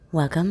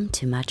Welcome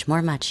to Much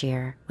More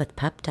Muchier with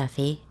Pup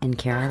Duffy and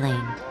Kara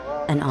Lane,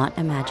 an Aunt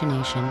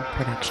Imagination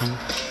production.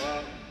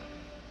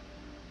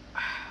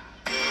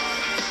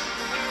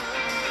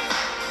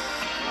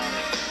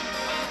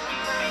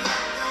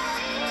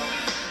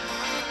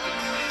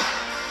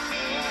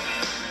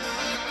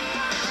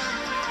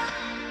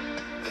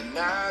 The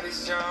night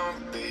is young,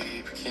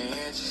 baby,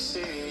 can't you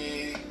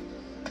see?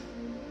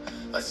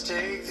 Let's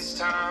take this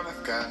time,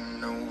 I've got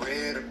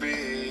nowhere to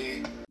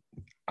be.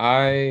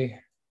 I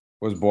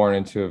was born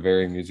into a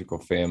very musical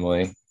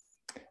family,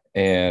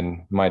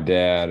 and my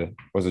dad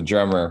was a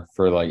drummer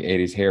for like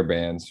 80s hair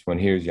bands when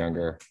he was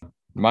younger,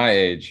 my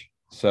age.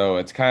 So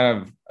it's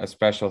kind of a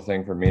special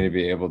thing for me to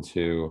be able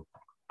to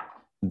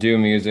do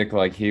music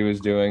like he was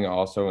doing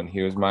also when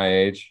he was my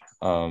age.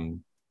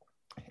 And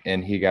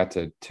he got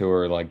to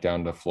tour like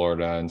down to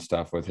Florida and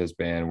stuff with his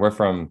band. We're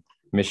from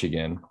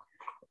Michigan,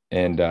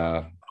 and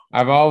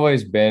I've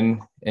always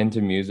been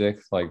into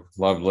music, like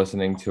loved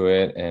listening to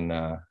it. And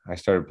I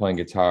started playing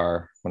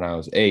guitar when I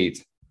was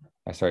 8.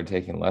 I started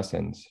taking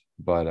lessons,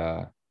 but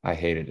I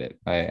hated it.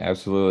 I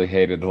absolutely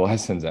hated the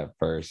lessons at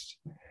first,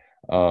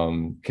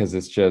 because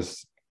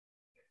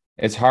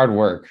it's hard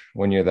work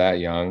when you're that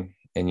young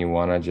and you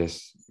want to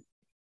just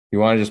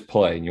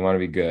play and you want to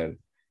be good.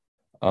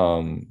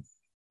 So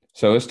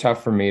it's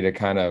tough for me to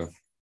kind of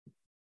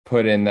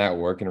put in that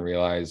work and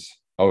realize,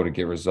 to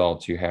get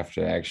results, you have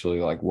to actually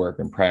like work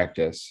and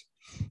practice.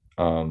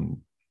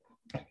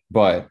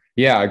 But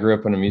yeah, I grew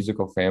up in a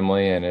musical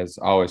family, and it's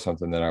always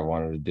something that I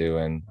wanted to do.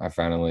 And I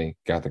finally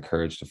got the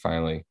courage to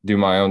finally do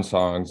my own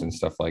songs and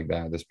stuff like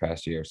that this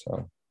past year.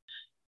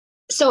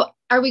 So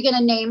are we going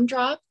to name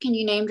drop? Can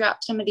you name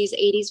drop some of these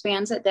 80s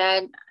bands that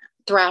Dad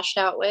thrashed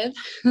out with?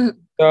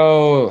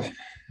 So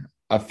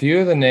a few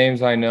of the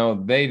names I know,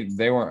 they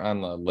weren't on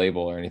the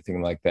label or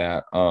anything like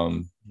that.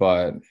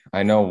 But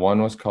I know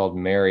one was called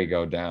Merry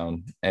Go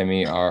Down,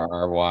 Merry.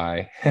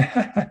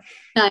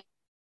 Nice.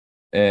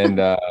 And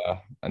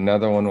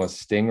another one was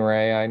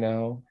Stingray, I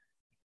know.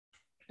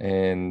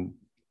 And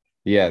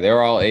yeah, they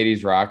were all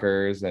 80s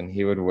rockers, and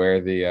he would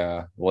wear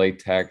the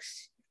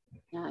latex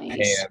Nice.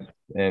 pants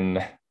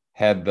and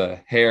had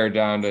the hair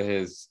down to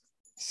his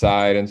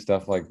side and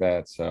stuff like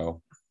that.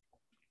 So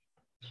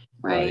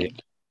Right.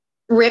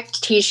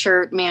 Ripped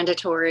t-shirt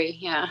mandatory.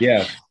 Yeah.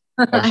 Yeah.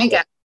 I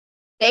got it.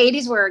 The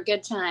 80s were a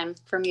good time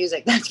for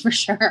music, that's for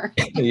sure.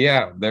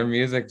 Yeah, their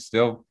music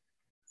still,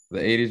 the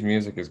 80s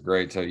music is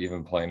great to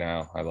even play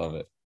now. I love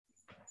it.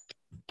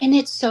 And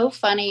it's so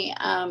funny.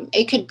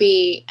 It could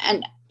be,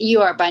 and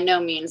you are by no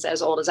means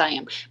as old as I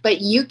am,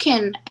 but you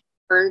can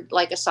heard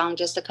like a song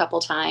just a couple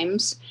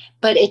times,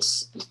 but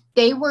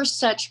they were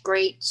such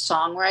great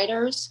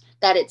songwriters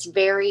that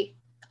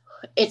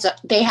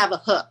they have a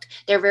hook.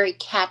 They're very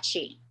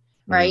catchy,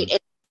 right? Mm-hmm.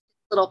 It's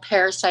a little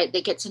parasite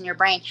that gets in your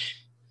brain.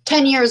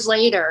 10 years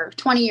later,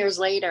 20 years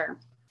later,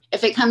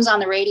 if it comes on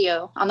the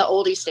radio, on the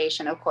oldie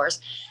station, of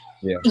course,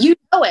 yeah, you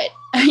know it.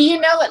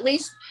 You know at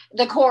least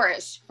the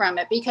chorus from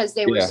it, because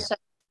they were such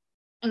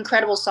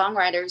incredible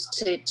songwriters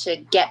to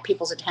get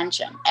people's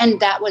attention. And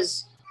that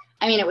was,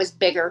 it was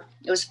bigger.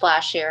 It was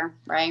flashier,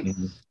 right?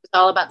 Mm-hmm. It's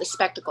all about the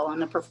spectacle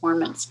and the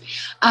performance.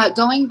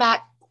 Going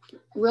back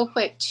real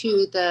quick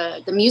to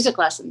the music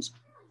lessons,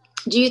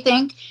 do you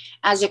think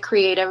as a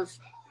creative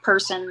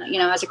person,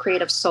 as a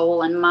creative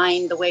soul and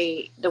mind, the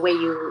way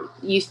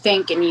you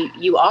think and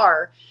you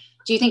are,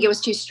 do you think it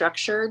was too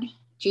structured?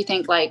 Do you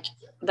think like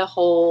the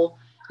whole,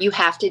 you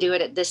have to do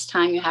it at this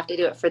time, you have to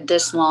do it for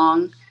this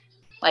long,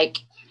 like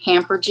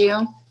hampered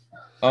you?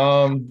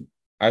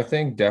 I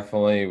think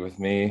definitely with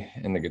me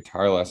in the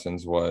guitar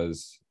lessons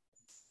was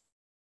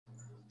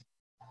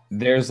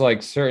there's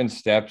like certain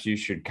steps you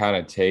should kind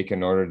of take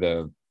in order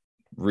to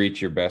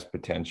reach your best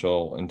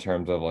potential in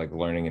terms of like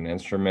learning an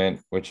instrument,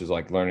 which is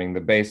like learning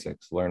the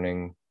basics,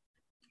 learning,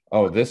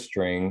 this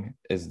string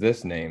is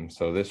this name,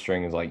 so this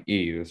string is like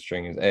E, this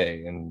string is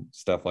A, and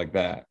stuff like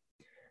that.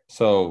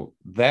 So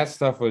that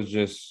stuff was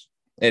just,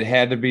 it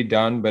had to be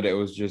done, but it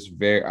was just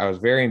I was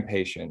very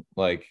impatient.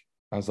 Like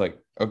I was like,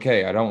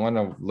 okay, I don't want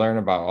to learn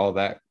about all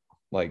that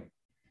like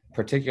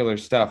particular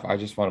stuff. I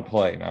just want to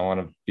play, and I want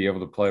to be able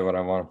to play what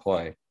I want to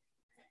play.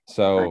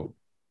 So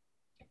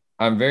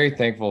I'm very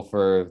thankful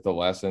for the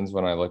lessons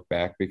when I look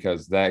back,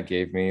 because that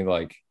gave me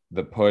like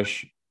the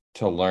push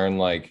to learn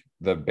like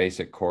the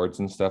basic chords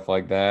and stuff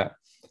like that.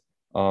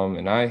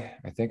 And I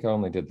think I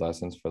only did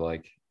lessons for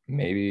like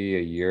maybe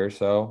a year or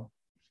so.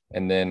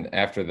 And then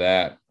after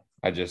that,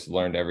 I just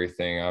learned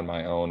everything on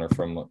my own or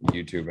from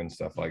YouTube and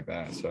stuff like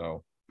that.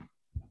 So,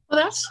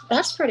 well,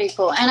 that's pretty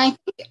cool. And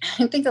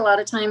I think a lot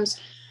of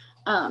times,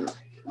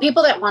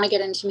 people that want to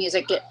get into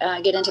music, get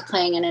into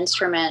playing an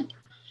instrument,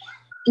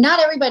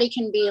 not everybody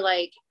can be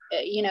like,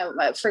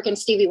 freaking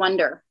Stevie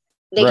Wonder.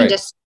 They can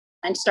just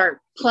and start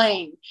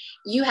playing.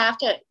 You have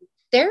to,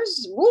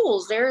 there's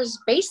rules, there's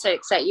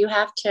basics that you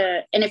have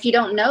to, and if you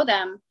don't know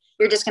them,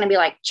 you're just going to be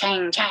like,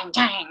 chang, chang,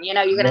 chang, you're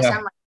going to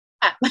sound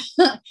like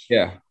that.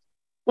 Yeah.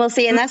 Well,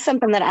 see, and that's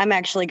something that I'm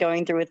actually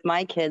going through with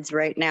my kids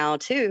right now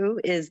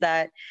too, is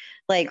that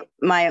like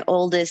my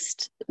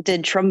oldest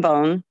did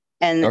trombone,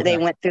 and Okay. they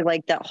went through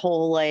like that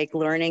whole like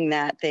learning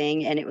that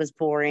thing, and it was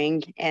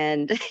boring,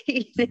 and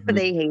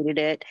they hated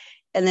it.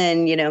 And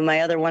then,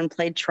 my other one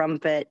played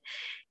trumpet,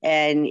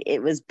 and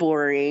it was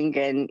boring,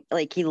 and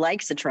like he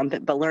likes the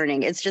trumpet, but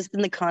learning, it's just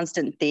been the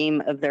constant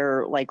theme of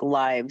their like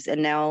lives.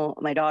 And now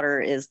my daughter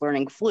is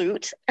learning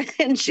flute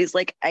and she's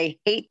like, I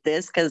hate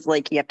this, because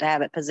like you have to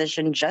have it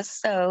positioned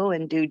just so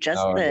and do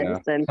just Oh this.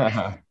 And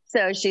yeah.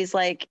 so she's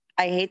like,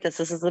 I hate this.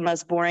 This is the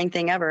most boring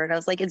thing ever. And I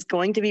was like, it's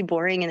going to be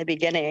boring in the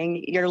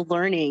beginning. You're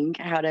learning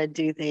how to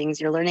do things.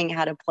 You're learning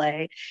how to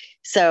play.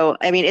 So,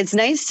 I mean, it's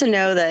nice to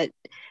know that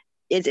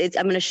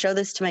I'm going to show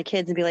this to my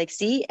kids and be like,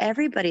 see,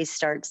 everybody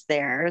starts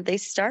there. They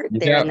start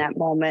there in Yeah. that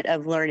moment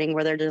of learning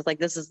where they're just like,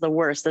 this is the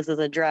worst. This is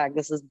a drag.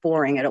 This is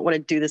boring. I don't want to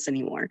do this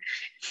anymore.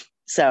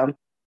 So.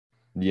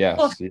 Yes,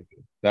 Well,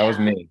 that was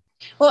me.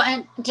 Well,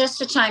 and just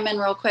to chime in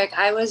real quick,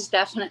 I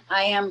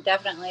am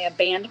definitely a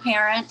band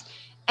parent,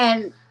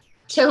 and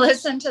to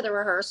listen to the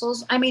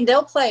rehearsals, I mean,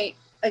 they'll play,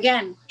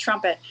 again,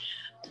 trumpet,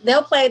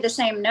 they'll play the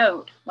same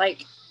note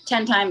like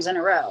 10 times in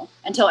a row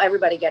until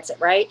everybody gets it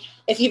right.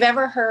 If you've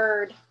ever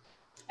heard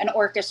an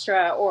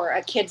orchestra or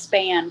a kid's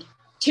band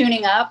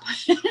tuning up,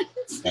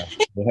 Yeah,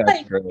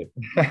 like, great.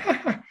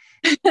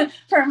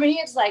 for me,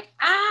 it's like,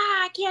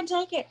 I can't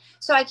take it.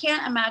 So I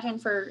can't imagine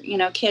for,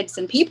 kids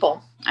and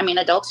people. I mean,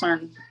 adults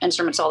learn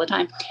instruments all the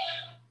time.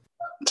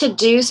 To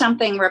do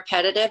something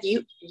repetitive,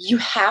 you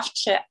have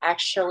to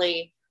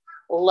actually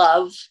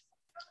love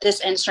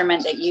this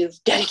instrument that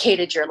you've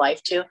dedicated your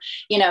life to,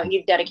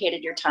 you've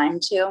dedicated your time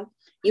to.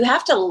 You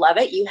have to love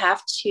it. You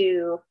have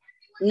to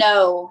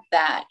know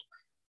that,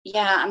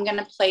 yeah, I'm going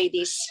to play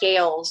these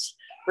scales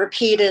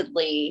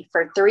repeatedly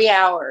for 3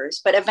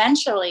 hours, but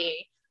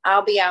eventually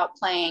I'll be out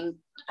playing,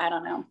 I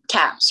don't know,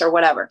 taps or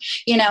whatever.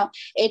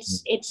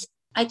 It's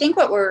I think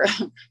what we're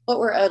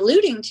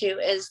alluding to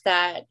is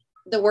that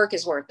the work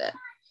is worth it,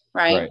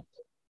 right?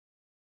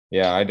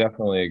 Yeah, I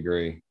definitely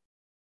agree.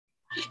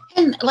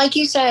 And like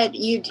you said,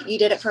 you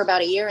did it for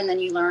about a year and then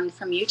you learned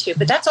from YouTube,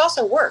 but that's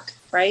also work,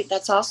 right?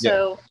 That's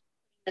also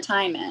the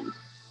time in.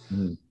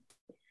 Mm-hmm.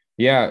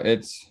 Yeah,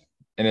 it's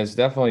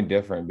definitely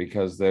different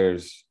because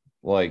there's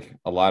like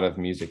a lot of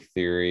music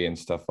theory and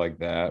stuff like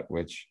that,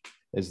 which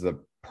is the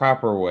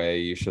proper way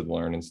you should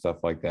learn and stuff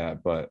like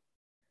that. But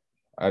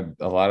a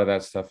lot of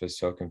that stuff is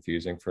so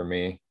confusing for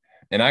me,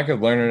 and I could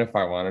learn it if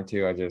I wanted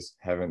to. I just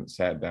haven't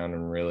sat down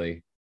and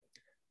really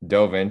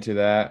dove into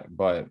that.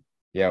 But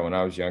yeah, when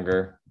I was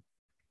younger,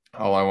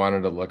 all I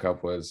wanted to look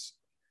up was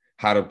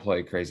how to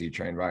play Crazy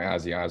Train by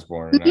Ozzy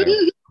Osbourne, and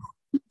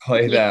I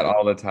play that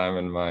all the time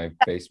in my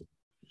basement.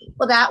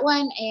 Well, that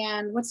one,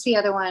 and what's the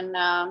other one?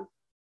 Oh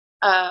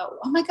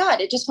my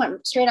God, it just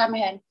went straight out of my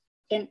head.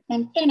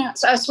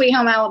 So Sweet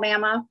Home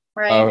Alabama,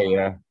 right? Oh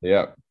yeah,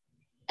 yep.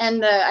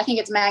 And I think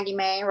it's Maggie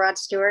May, Rod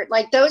Stewart.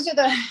 Like those are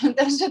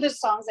the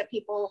songs that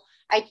people,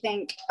 I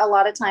think, a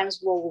lot of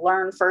times will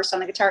learn first on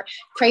the guitar.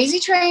 Crazy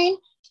Train,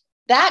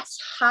 that's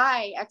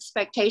high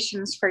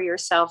expectations for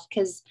yourself,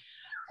 because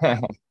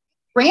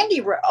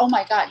Randy, oh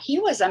my God, he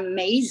was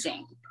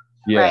amazing,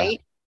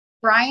 right?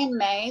 Brian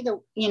May,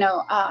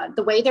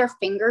 the way their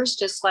fingers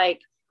just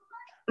like,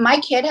 my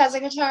kid has a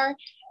guitar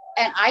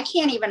and I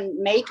can't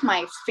even make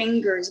my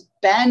fingers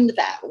bend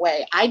that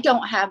way. I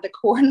don't have the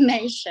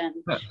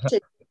coordination to.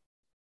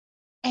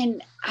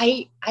 And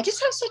I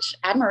just have such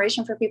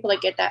admiration for people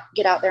that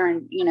get out there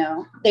and,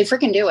 they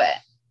freaking do it.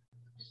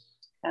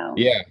 So.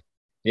 Yeah.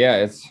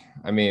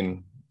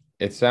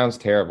 It sounds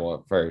terrible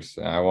at first.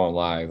 I won't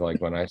lie. Like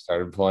when I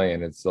started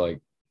playing, it's like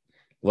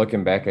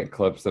looking back at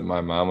clips that my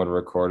mom would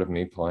record of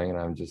me playing, and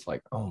I'm just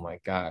like, oh my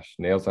gosh,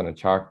 nails on a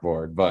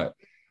chalkboard. But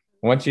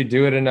once you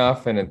do it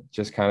enough and it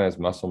just kind of is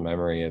muscle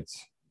memory,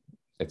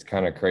 it's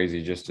kind of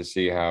crazy just to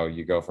see how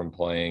you go from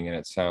playing and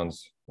it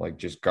sounds like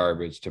just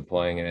garbage to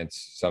playing and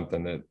it's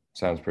something that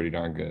sounds pretty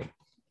darn good.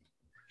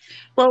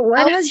 Well,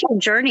 what has your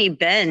journey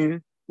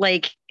been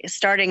like,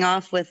 starting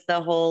off with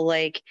the whole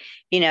like,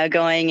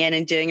 going in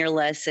and doing your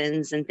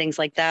lessons and things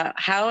like that?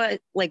 How,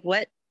 like,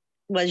 what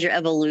was your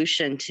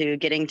evolution to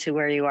getting to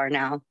where you are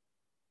now?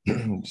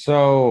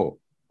 So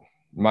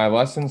my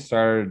lessons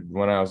started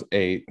when I was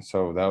 8.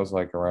 So that was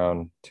like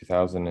around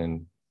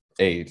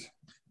 2008.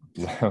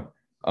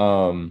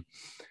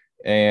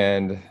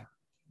 And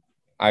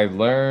I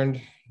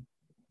learned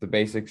the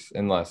basics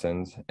in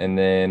lessons. And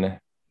then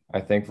I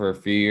think for a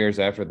few years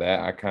after that,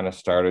 I kind of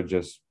started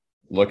just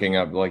looking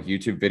up like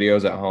YouTube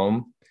videos at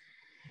home.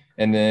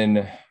 And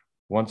then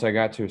once I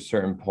got to a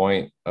certain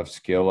point of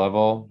skill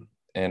level,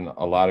 and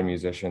a lot of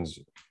musicians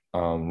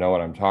know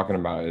what I'm talking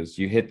about, is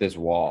you hit this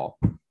wall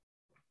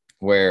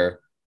where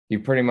you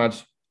pretty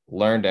much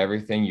learned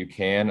everything you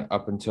can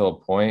up until a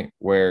point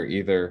where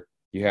either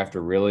you have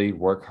to really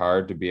work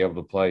hard to be able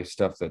to play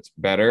stuff that's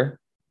better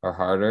or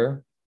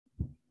harder,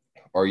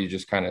 or you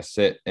just kind of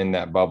sit in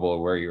that bubble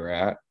of where you're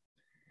at.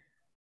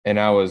 And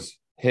I was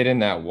hitting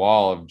that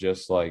wall of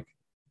just like,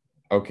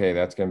 okay,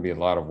 that's going to be a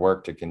lot of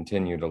work to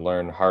continue to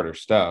learn harder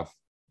stuff.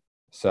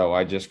 So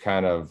I just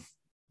kind of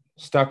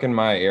stuck in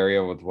my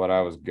area with what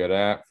I was good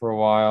at for a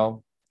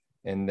while.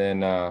 And then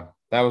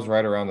that was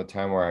right around the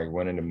time where I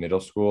went into middle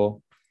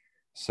school.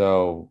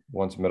 So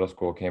once middle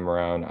school came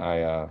around,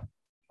 I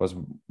was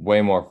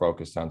way more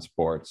focused on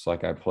sports.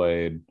 Like I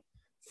played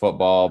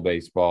football,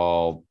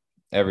 baseball,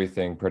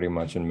 everything pretty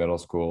much in middle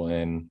school.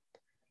 And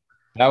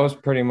that was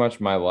pretty much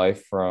my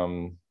life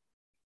from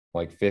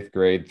like fifth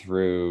grade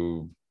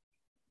through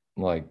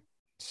like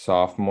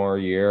sophomore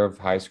year of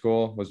high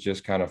school, was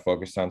just kind of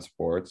focused on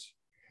sports.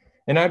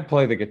 And I'd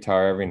play the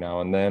guitar every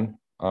now and then.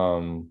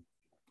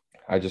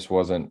 I just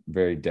wasn't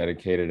very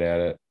dedicated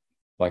at it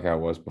like I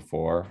was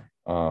before.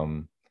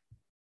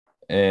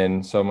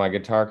 And so my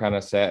guitar kind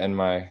of sat in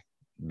my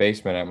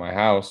basement at my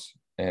house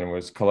and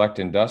was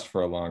collecting dust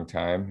for a long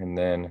time. And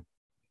then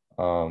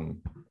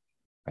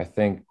I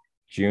think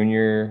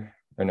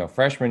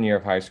freshman year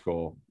of high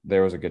school,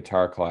 there was a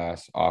guitar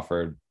class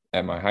offered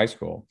at my high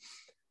school.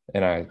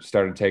 And I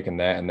started taking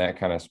that, and that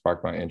kind of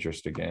sparked my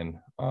interest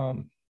again.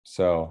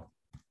 So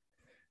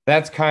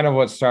that's kind of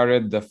what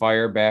started the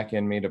fire back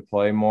in me to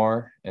play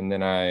more. And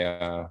then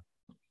I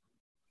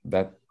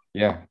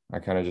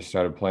kind of just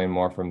started playing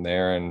more from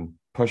there and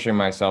pushing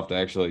myself to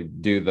actually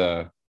do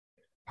the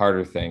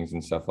harder things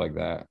and stuff like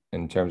that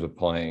in terms of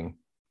playing.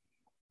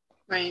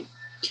 Right.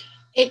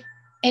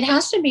 It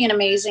has to be an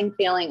amazing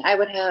feeling. I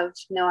would have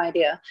no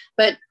idea,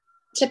 but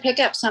to pick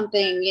up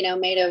something,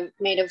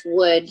 made of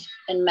wood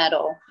and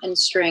metal and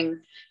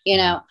string,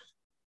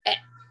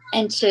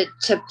 and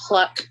to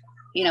pluck,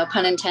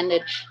 pun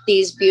intended,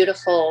 these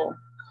beautiful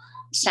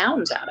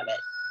sounds out of it,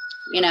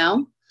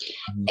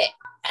 Mm-hmm.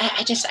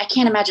 I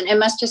can't imagine. It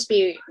must just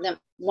be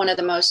one of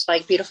the most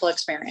like beautiful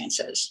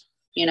experiences,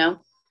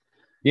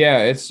 Yeah,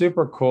 it's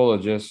super cool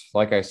to just,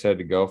 like I said,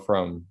 to go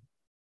from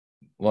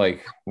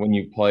like when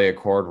you play a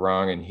chord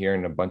wrong and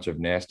hearing a bunch of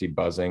nasty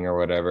buzzing or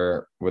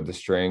whatever with the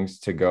strings,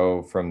 to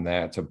go from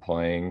that to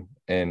playing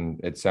and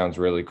it sounds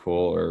really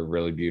cool or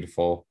really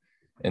beautiful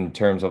in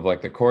terms of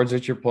like the chords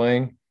that you're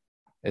playing.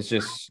 It's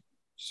just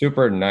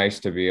super nice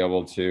to be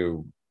able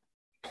to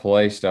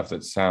play stuff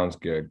that sounds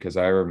good, because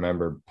I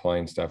remember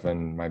playing stuff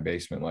in my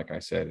basement. Like I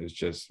said, it's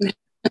just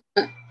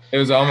it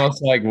was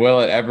almost like,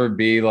 will it ever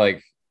be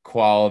like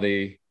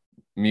quality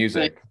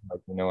music? Right.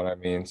 Like, you know what I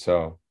mean?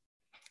 So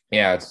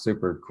yeah, it's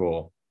super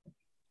cool.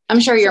 I'm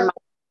sure your mom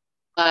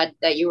was glad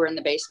that you were in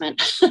the basement.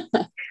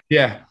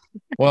 Yeah.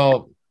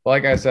 Well,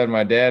 like I said,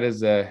 my dad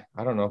is I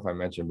don't know if I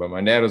mentioned, but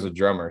my dad was a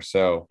drummer.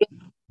 So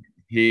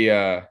he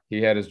had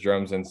his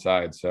drums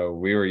inside. So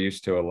we were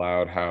used to a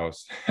loud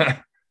house.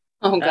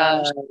 Oh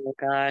gosh. Oh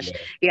gosh.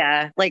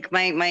 Yeah. Like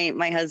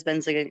my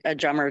husband's a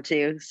drummer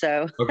too.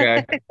 So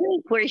Okay.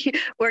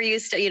 we're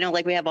used to,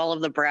 like we have all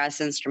of the brass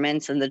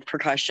instruments and the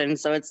percussion.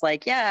 So it's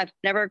like, yeah,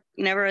 never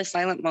a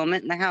silent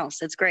moment in the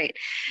house. It's great.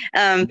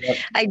 Yep.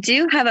 I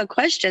do have a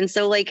question.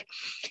 So like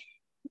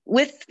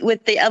with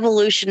the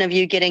evolution of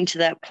you getting to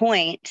that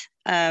point,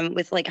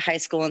 with like high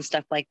school and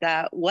stuff like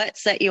that, what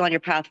set you on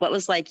your path? What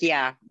was like,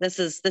 yeah, this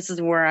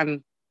is where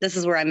I'm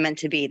meant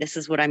to be. This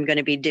is what I'm going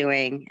to be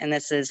doing. And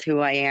this is who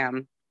I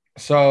am.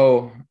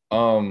 So,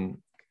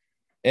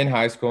 in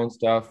high school and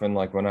stuff, and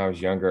like when I was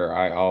younger,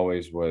 I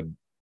always would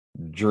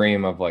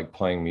dream of like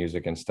playing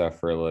music and stuff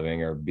for a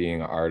living, or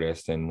being an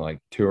artist and like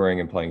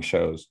touring and playing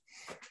shows.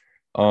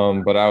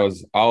 But I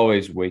was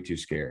always way too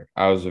scared.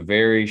 I was a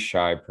very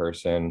shy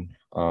person.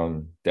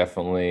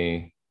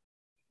 Definitely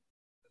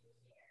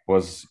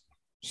was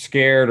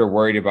scared or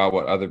worried about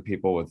what other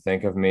people would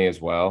think of me as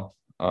well.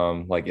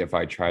 Like if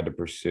I tried to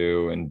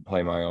pursue and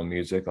play my own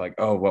music, like,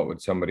 oh, what would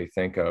somebody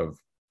think of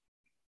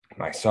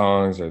my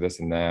songs or this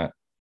and that?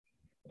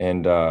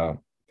 And I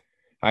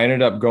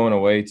ended up going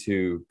away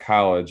to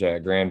college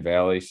at Grand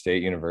Valley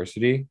State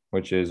University,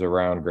 which is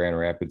around Grand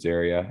Rapids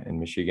area in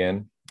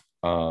Michigan.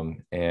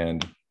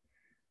 And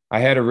I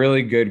had a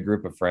really good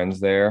group of friends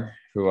there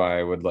who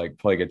I would like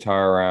play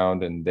guitar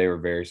around, and they were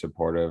very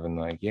supportive and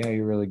like, yeah,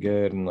 you're really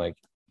good, and like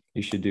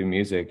you should do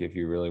music if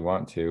you really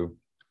want to.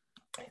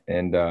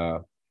 And I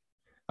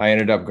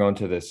ended up going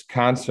to this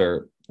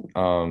concert,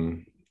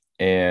 and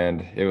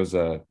it was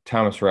a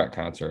Thomas Rhett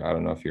concert. I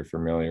don't know if you're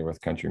familiar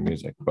with country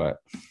music, but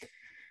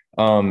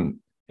it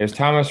was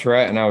Thomas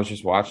Rhett, and I was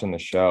just watching the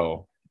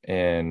show,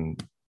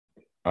 and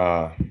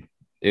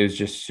it was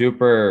just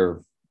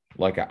super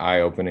like an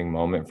eye-opening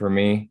moment for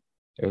me.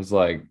 It was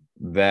like,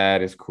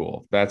 that is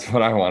cool. That's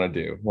what I want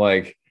to do.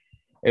 Like,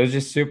 it was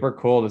just super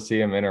cool to see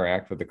him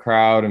interact with the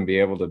crowd and be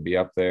able to be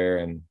up there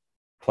and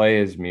play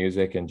his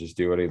music and just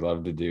do what he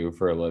loved to do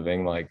for a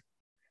living. Like,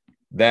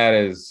 that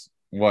is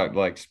what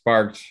like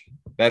sparked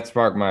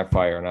my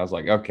fire. And I was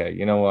like, okay,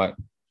 you know what?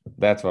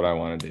 That's what I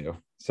want to do.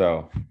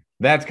 So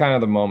that's kind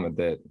of the moment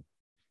that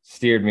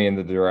steered me in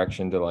the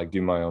direction to like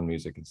do my own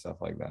music and stuff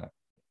like that.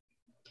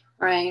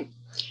 Right.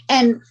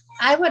 And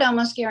I would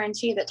almost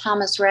guarantee that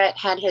Thomas Rhett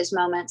had his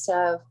moments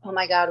of, oh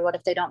my God, what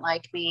if they don't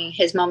like me?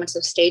 His moments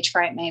of stage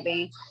fright,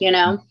 maybe,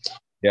 Yeah.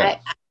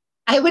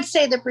 I would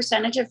say the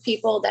percentage of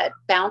people that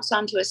bounce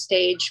onto a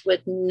stage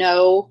with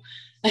no,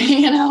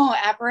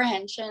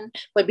 apprehension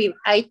would be,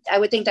 I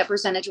would think that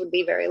percentage would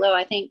be very low.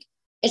 I think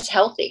it's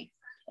healthy.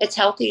 It's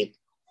healthy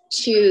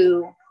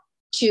to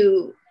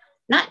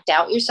not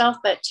doubt yourself,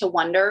 but to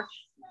wonder,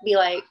 be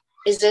like,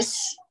 is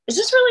this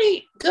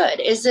really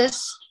good?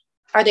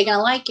 Are they going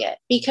to like it?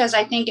 Because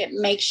I think it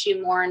makes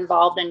you more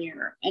involved in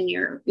your,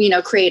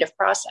 creative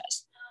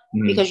process,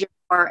 because you're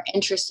more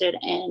interested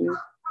in,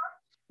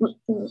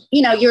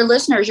 your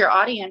listeners, your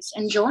audience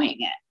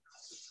enjoying it.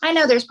 I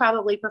know there's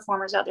probably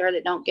performers out there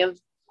that don't give,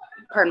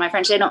 pardon my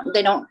French, they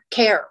don't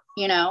care,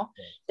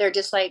 they're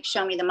just like,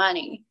 show me the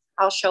money.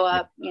 I'll show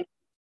up,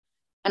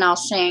 and I'll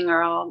sing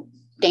or I'll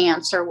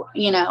dance or,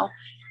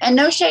 and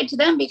no shade to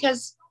them,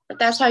 because if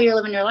that's how you're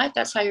living your life,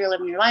 that's how you're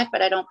living your life.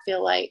 But I don't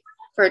feel like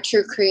for a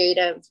true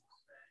creative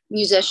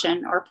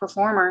musician or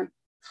performer,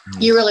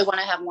 you really want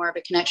to have more of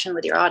a connection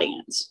with your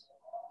audience.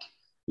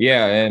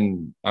 Yeah.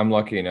 And I'm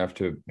lucky enough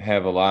to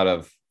have a lot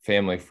of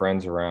family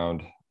friends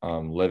around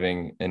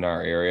living in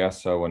our area.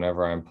 So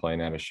whenever I'm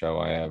playing at a show,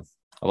 I have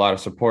a lot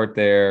of support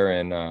there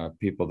and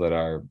people that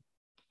are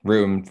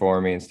rooting for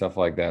me and stuff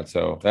like that.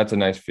 So that's a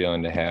nice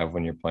feeling to have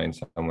when you're playing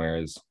somewhere,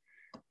 is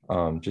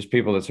just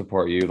people that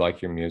support you,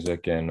 like your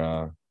music.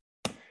 And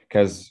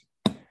because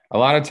a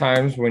lot of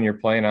times when you're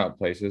playing out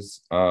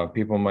places,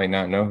 people might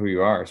not know who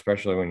you are,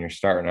 especially when you're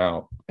starting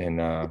out.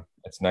 And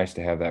it's nice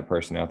to have that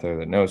person out there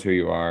that knows who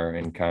you are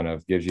and kind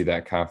of gives you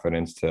that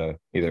confidence to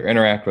either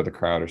interact with the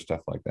crowd or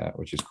stuff like that,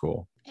 which is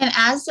cool. And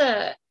as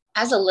a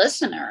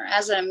listener,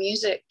 as a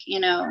music,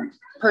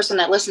 person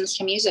that listens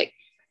to music,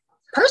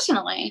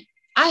 personally,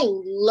 I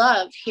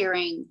love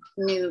hearing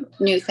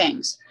new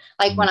things.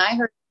 Like when I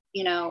heard,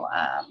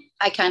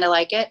 I Kind of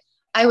Like It,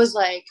 I was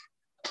like,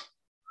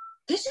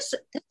 this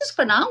is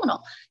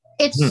phenomenal.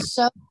 It's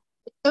so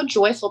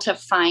joyful to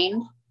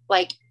find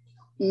like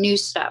new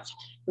stuff,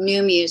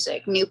 new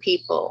music, new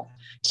people,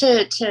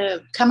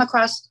 to come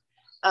across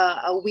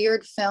a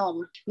weird film.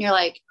 And you're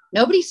like,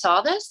 nobody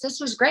saw this. This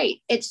was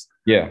great. It's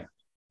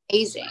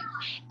amazing.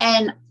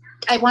 And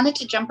I wanted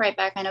to jump right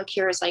back. I know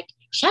Kira's like,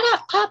 shut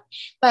up, pup.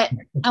 But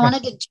I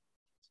wanted to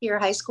your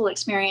high school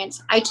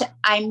experience.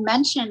 I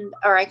mentioned,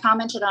 or I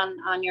commented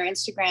on your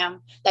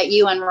Instagram that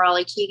you and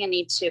Raleigh Keegan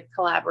need to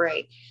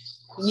collaborate.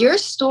 Your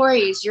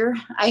stories,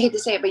 I hate to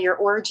say it, but your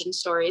origin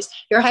stories,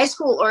 your high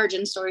school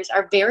origin stories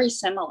are very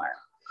similar.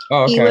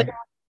 Oh, okay.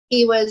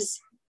 He was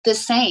the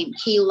same.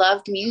 He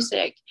loved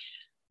music,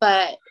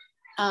 but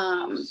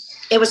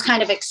it was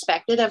kind of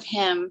expected of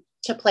him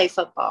to play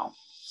football,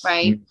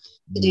 right?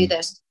 To do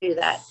this, to do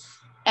that.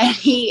 And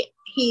he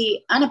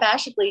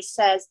unabashedly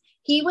says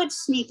he would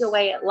sneak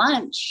away at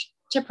lunch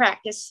to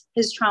practice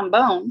his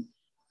trombone.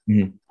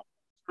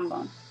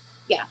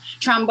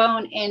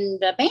 Trombone in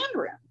the band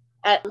room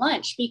at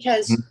lunch,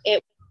 because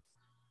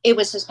it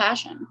was his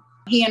passion.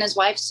 He and his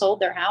wife sold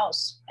their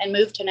house and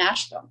moved to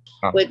Nashville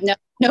with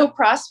no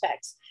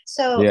prospects.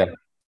 So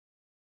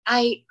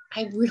I'm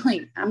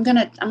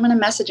gonna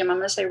message him. I'm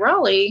gonna say,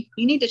 Raleigh,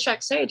 you need to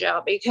check Sage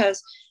out,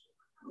 because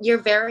your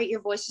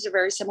voices are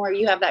very similar.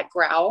 You have that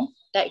growl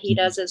that he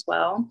does as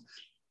well.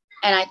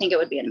 And I think it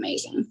would be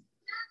amazing.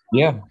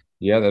 Yeah,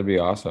 that'd be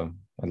awesome.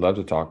 I'd love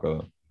to talk with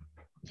him.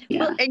 Yeah.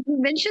 Well, and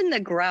you mentioned the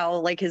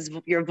growl, like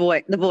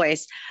the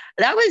voice.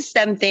 That was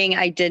something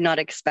I did not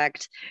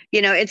expect.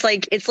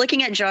 It's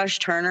looking at Josh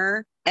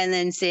Turner and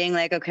then seeing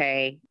like,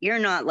 okay, you're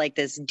not like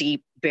this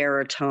deep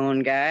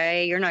baritone guy.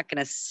 You're not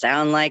going to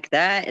sound like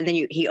that. And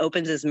then he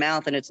opens his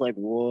mouth and it's like,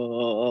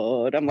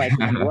 what? I'm like,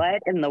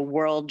 what in the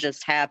world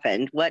just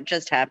happened? What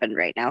just happened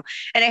right now?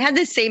 And I had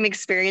the same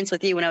experience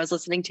with you when I was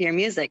listening to your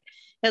music.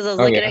 Because I was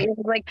looking at you,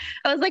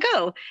 I was like,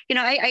 oh,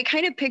 I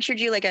kind of pictured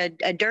you like a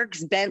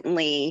Dierks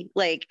Bentley,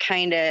 like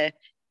kind of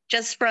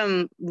just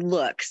from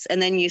looks.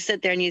 And then you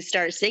sit there and you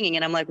start singing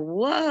and I'm like,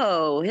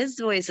 whoa, his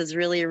voice is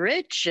really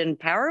rich and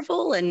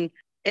powerful. And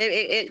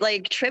it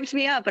like tripped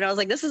me up. And I was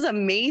like, this is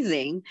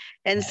amazing.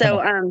 And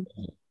so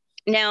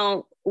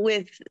now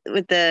with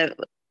the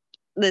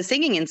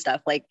singing and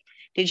stuff, like,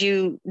 did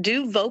you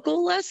do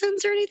vocal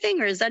lessons or anything?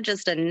 Or is that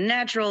just a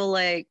natural,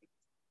 like,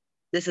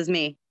 this is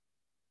me?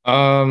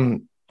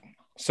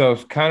 So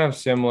it's kind of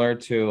similar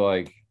to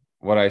like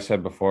what I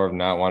said before of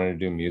not wanting to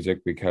do music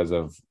because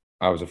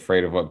I was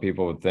afraid of what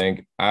people would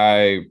think.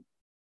 I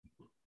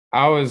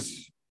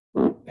was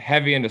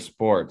heavy into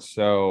sports,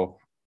 so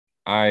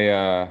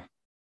I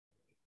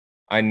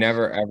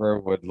never ever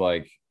would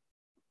like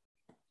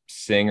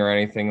sing or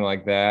anything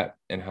like that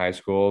in high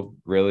school,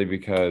 really,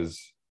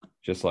 because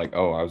just like,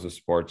 I was a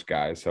sports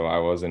guy, so I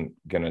wasn't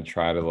gonna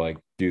try to like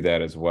do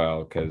that as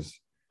well, because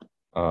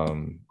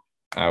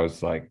I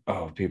was like,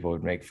 people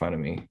would make fun of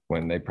me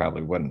when they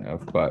probably wouldn't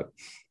have. But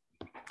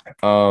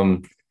I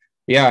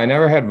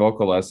never had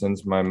vocal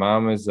lessons. My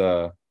mom is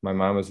a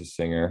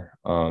singer.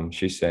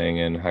 She sang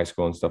in high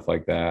school and stuff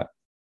like that.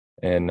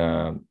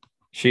 And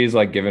she's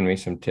like given me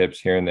some tips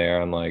here and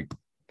there on like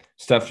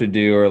stuff to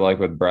do or like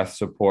with breath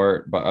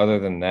support. But other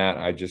than that,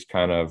 I just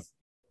kind of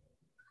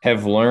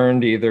have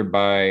learned either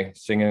by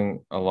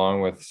singing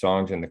along with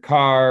songs in the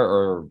car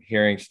or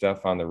hearing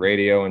stuff on the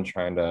radio and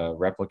trying to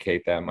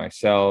replicate that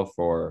myself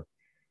or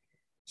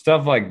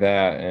stuff like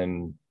that.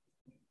 And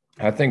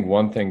I think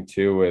one thing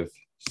too with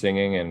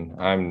singing,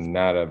 and I'm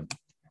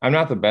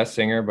not the best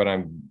singer, but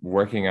I'm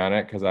working on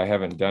it because I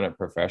haven't done it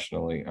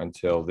professionally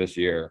until this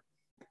year.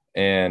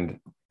 And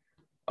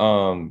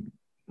one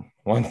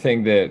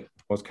thing that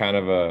was kind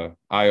of a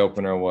eye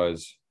opener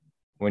was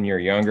when you're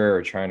younger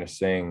or trying to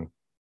sing,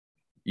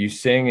 you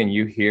sing and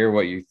you hear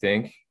what you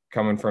think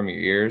coming from your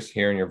ears,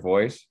 hearing your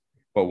voice.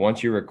 But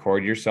once you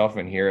record yourself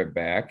and hear it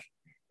back,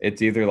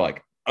 it's either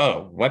like,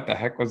 oh, what the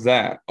heck was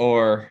that?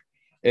 Or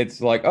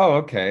it's like, oh,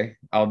 okay,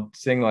 I'll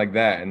sing like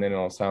that and then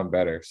it'll sound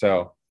better.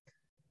 So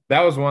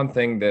that was one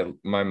thing that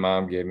my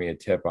mom gave me a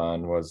tip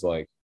on, was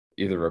like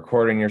either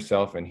recording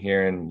yourself and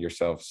hearing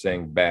yourself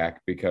sing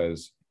back,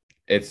 because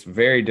it's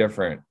very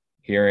different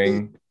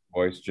hearing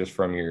voice just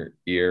from your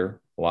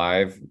ear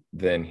live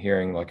than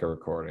hearing like a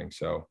recording.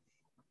 So,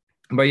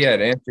 but yeah,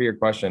 to answer your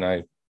question,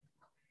 I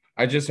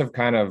just have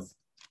kind of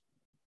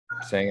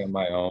sang on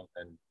my own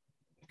and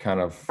kind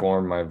of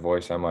formed my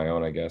voice on my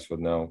own, I guess, with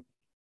no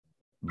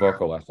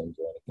vocal lessons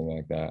or anything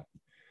like that.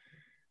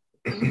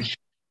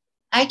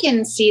 I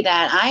can see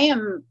that. I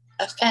am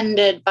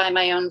offended by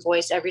my own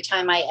voice every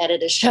time I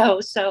edit a show.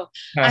 So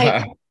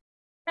I'm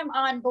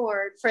on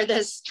board for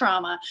this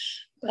trauma.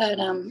 But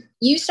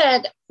you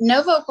said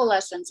no vocal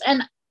lessons.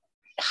 And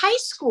high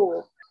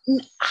school,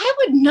 I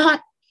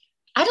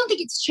don't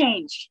think it's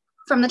changed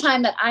from the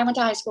time that I went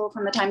to high school,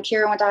 from the time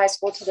Kira went to high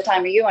school to the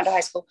time you went to high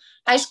school.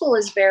 High school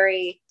is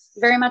very,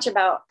 very much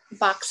about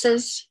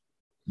boxes.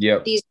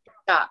 Yep. These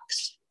are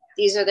jocks.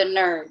 These are the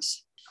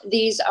nerds.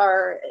 These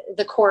are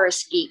the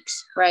chorus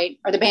geeks, right?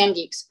 Or the band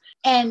geeks.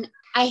 And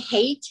I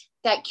hate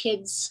that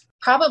kids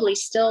probably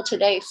still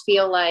today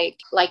feel like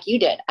you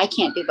did. I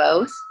can't do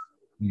both.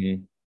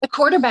 Mm-hmm. The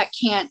quarterback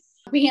can't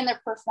be in the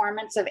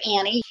performance of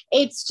Annie.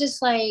 It's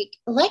just like,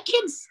 let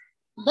kids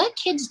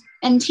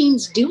and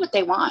teens do what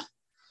they want.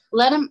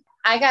 Let them.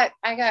 I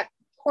got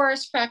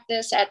chorus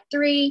practice at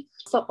 3,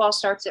 football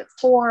starts at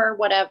 4,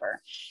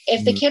 whatever.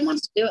 If the kid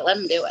wants to do it, let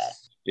them do it.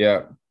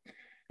 Yeah.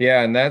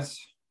 Yeah. And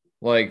that's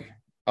like,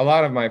 a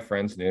lot of my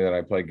friends knew that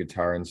I played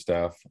guitar and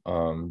stuff.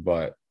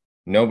 But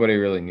nobody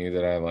really knew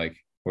that I like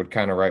would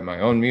kind of write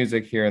my own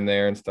music here and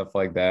there and stuff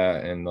like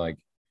that, and like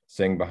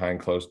sing behind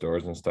closed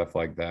doors and stuff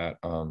like that.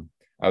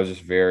 I was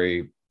just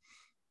very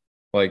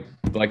like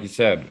you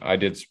said, I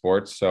did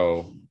sports.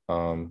 So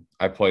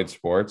I played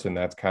sports, and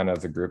that's kind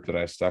of the group that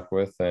I stuck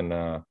with. And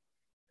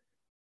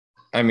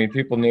I mean,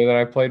 people knew that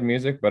I played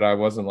music, but I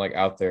wasn't like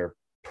out there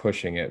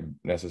pushing it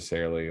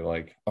necessarily.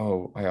 Like,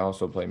 oh, I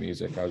also play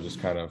music. I was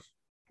just kind of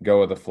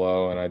go with the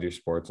flow, and I do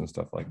sports and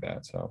stuff like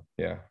that. So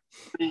yeah.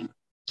 Right.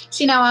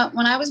 See, now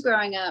when I was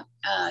growing up,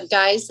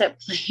 guys that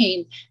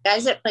played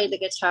the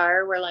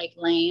guitar were like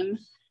lame.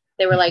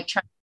 They were like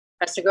trying to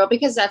impress a girl,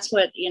 because that's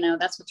what you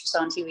saw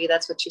on TV.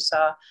 That's what you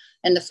saw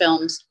in the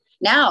films.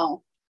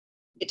 Now,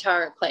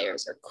 guitar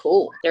players are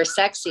cool. They're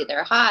sexy.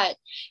 They're hot.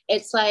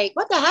 It's like,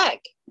 what the heck?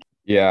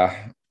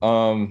 Yeah.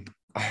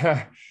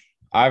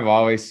 I've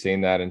always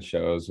seen that in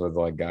shows with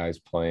like guys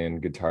playing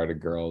guitar to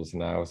girls,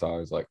 and I was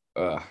always like,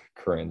 ugh,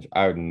 cringe.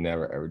 I would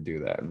never ever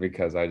do that,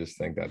 because I just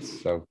think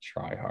that's so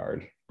try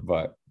hard.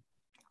 But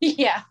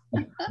yeah.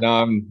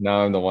 now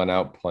I'm the one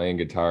out playing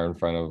guitar in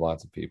front of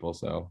lots of people.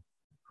 So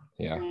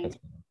yeah. Right.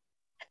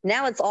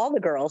 Now it's all the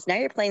girls. Now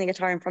you're playing the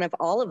guitar in front of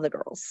all of the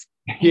girls.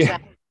 Yeah.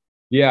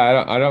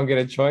 Yeah. I don't get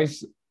a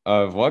choice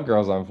of what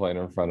girls I'm playing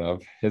in front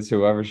of. It's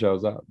whoever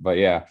shows up. But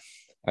yeah,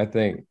 I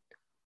think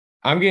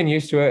I'm getting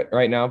used to it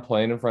right now,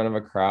 playing in front of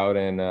a crowd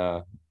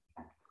and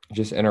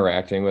just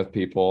interacting with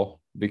people,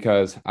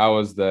 because I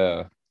was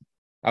a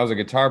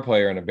guitar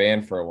player in a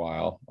band for a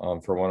while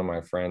for one of my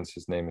friends.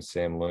 His name is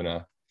Sam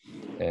Luna.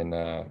 And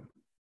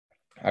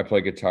I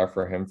played guitar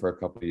for him for a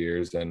couple of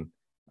years, and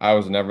I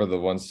was never the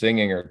one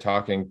singing or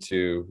talking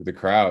to the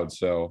crowd.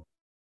 So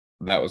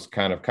that was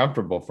kind of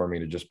comfortable for me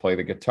to just play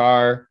the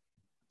guitar,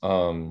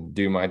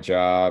 do my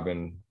job.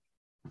 And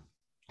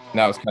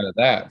that was kind of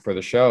that for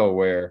the show,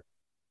 where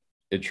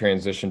it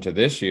transitioned to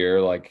this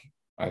year. Like,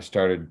 I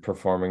started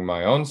performing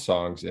my own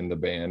songs in the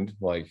band.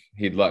 Like,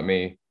 he'd let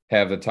me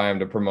have the time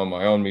to promote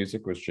my own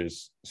music, which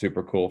is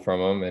super cool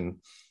from him.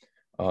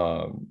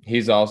 And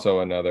he's also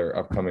another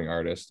upcoming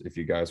artist. If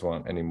you guys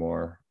want any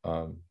more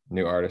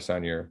new artists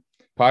on your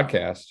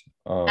podcast,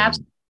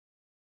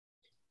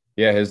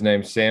 yeah, his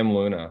name's Sam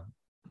Luna,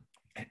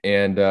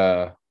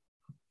 and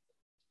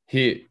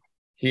he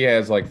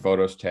has like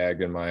photos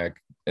tagged in my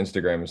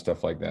Instagram and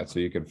stuff like that, so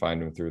you can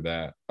find him through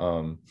that.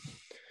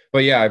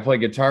 But yeah, I play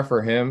guitar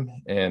for him,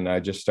 and I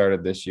just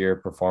started this year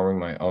performing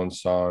my own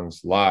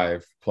songs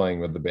live, playing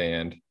with the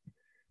band.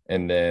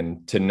 And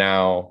then to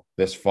now,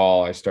 this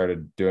fall, I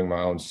started doing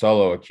my own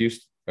solo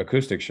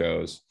acoustic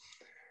shows.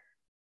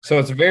 So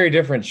it's a very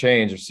different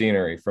change of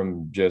scenery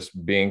from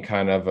just being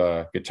kind of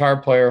a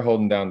guitar player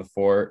holding down the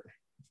fort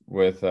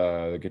with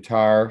the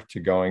guitar, to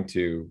going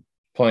to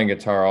playing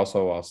guitar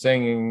also while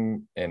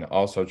singing, and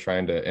also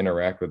trying to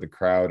interact with the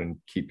crowd and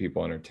keep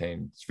people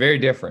entertained. It's very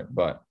different,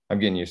 but I'm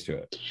getting used to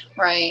it.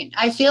 Right.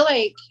 I feel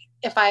like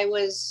if I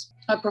was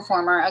a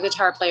performer, a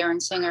guitar player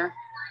and singer,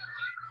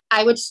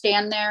 I would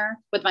stand there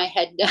with my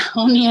head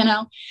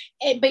down,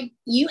 but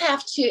you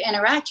have to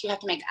interact. You have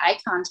to make eye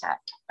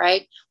contact,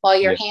 right? While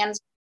your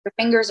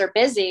fingers are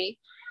busy,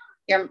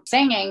 you're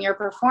singing, you're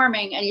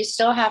performing, and you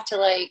still have to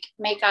like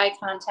make eye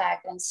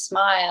contact and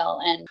smile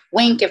and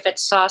wink if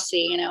it's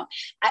saucy,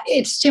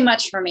 it's too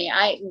much for me.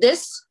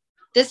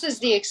 This is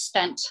the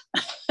extent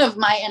of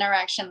my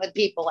interaction with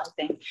people, I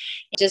think,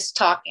 just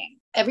talking.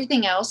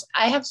 Everything else,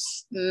 I have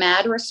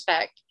mad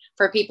respect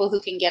for people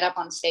who can get up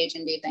on stage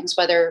and do things,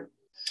 whether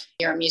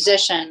you're a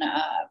musician,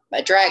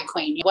 a drag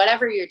queen,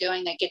 whatever you're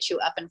doing that gets you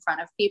up in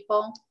front of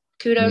people.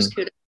 Kudos,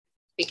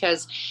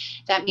 because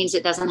that means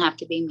it doesn't have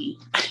to be me.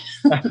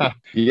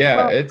 Yeah,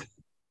 well,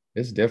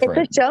 it's different.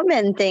 It's a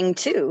showman thing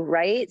too,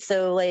 right?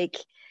 So like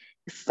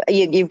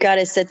you've got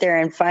to sit there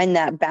and find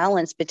that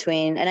balance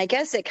between, and I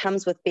guess it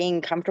comes with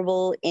being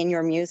comfortable in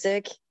your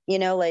music,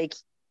 like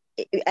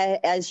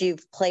as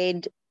you've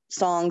played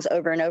songs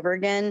over and over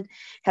again,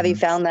 have you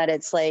found that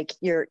it's like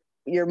you're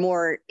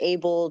more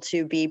able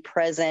to be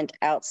present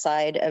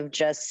outside of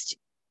just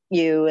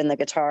you and the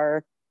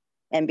guitar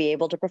and be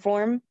able to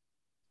perform?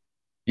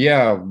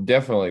 Yeah,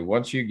 definitely.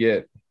 Once you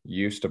get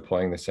used to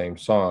playing the same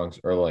songs,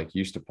 or like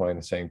used to playing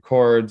the same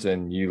chords,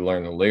 and you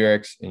learn the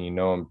lyrics and you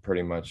know them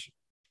pretty much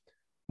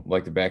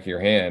like the back of your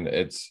hand,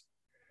 it's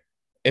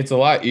a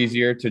lot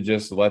easier to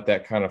just let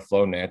that kind of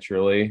flow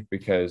naturally,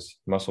 because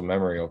muscle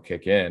memory will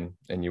kick in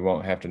and you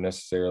won't have to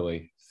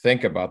necessarily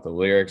think about the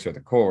lyrics or the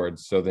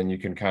chords. So then you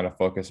can kind of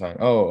focus on,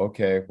 oh,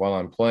 okay, while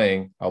I'm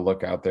playing, I'll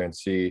look out there and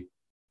see,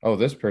 oh,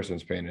 this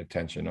person's paying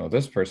attention. Oh,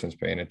 this person's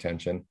paying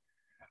attention.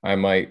 I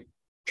might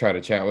try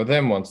to chat with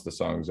them once the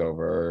song's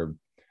over, or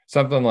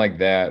something like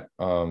that.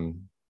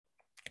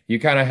 You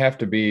kind of have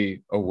to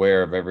be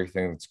aware of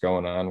everything that's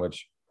going on,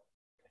 which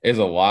is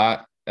a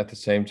lot at the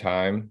same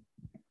time,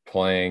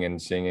 playing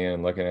and singing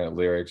and looking at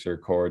lyrics or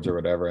chords or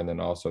whatever, and then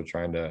also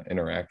trying to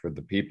interact with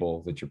the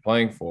people that you're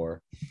playing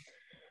for.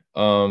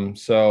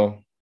 So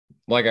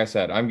like I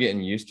said, I'm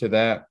getting used to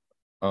that,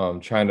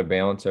 trying to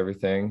balance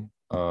everything.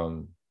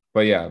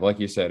 But yeah, like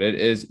you said, it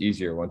is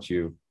easier once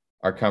you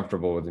are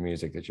comfortable with the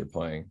music that you're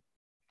playing.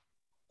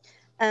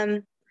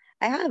 I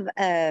have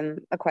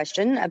a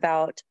question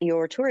about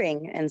your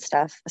touring and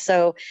stuff.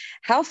 So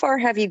how far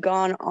have you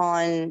gone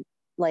on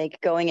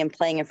like going and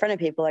playing in front of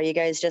people? Are you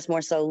guys just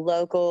more so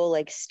local,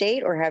 like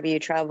state, or have you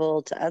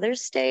traveled to other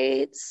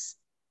states?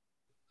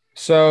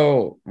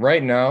 So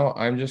right now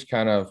I'm just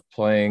kind of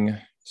playing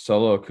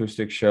solo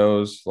acoustic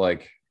shows,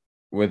 like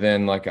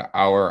within like an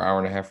hour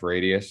and a half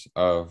radius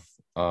of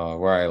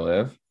where I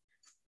live.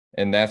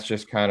 And that's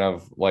just kind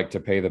of like to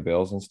pay the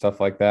bills and stuff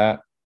like that.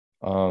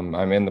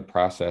 I'm in the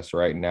process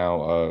right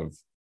now of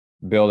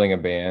building a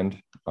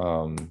band.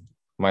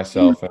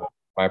 Myself and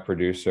my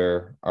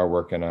producer are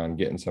working on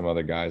getting some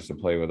other guys to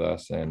play with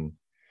us, and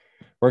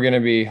we're going to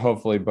be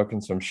hopefully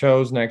booking some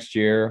shows next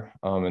year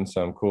in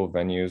some cool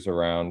venues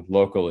around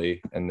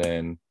locally. And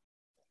then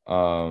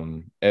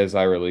as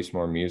I release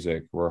more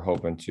music, we're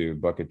hoping to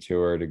book a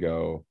tour to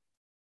go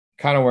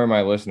kind of where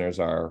my listeners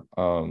are.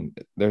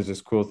 There's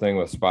this cool thing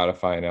with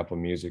Spotify and Apple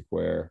Music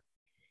where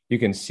you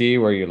can see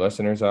where your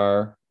listeners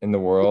are in the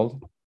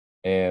world.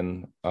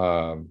 And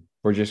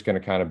we're just going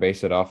to kind of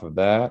base it off of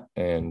that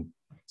and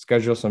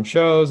schedule some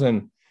shows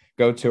and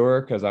go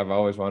tour, because I've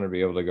always wanted to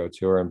be able to go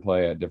tour and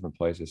play at different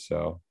places.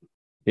 So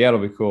yeah, it'll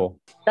be cool.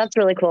 That's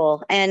really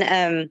cool.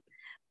 And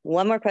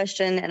one more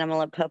question, and I'm gonna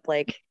let Pup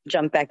like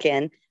jump back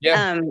in.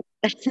 Yeah.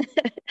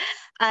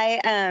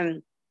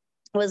 I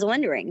was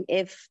wondering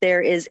if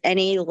there is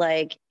any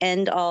like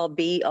end all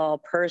be all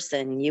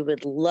person you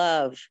would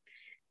love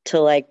to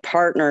like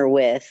partner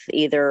with,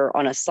 either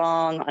on a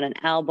song, on an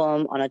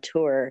album, on a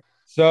tour.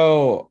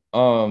 So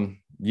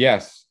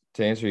yes,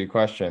 to answer your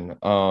question,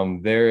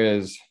 there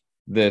is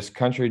this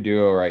country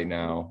duo right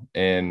now,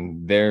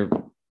 and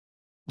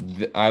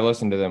I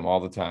listen to them all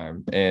the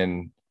time,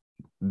 and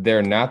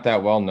they're not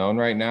that well known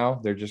right now.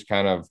 They're just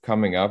kind of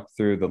coming up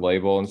through the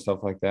label and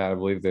stuff like that. I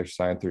believe they're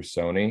signed through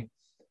Sony,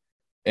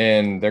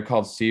 and they're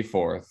called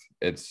Seaforth.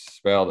 It's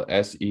spelled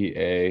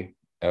Seaforth.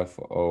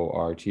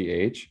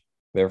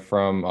 They're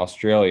from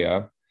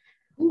Australia.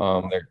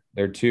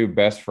 They're two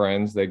best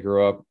friends. They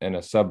grew up in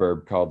a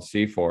suburb called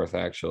Seaforth,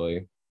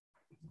 actually,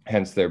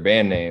 hence their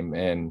band name.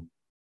 And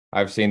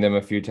I've seen them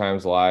a few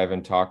times live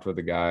and talked with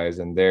the guys,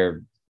 and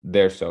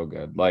they're so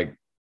good. Like,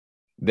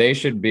 they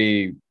should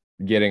be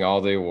getting all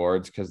the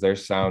awards because their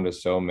sound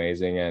is so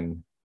amazing.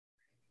 And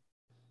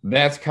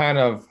that's kind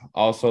of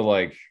also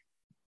like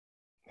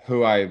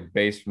who I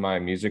based my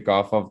music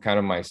off of, kind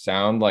of my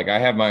sound. Like, I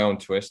have my own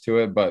twist to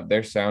it, but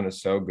their sound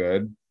is so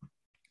good.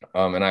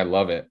 And I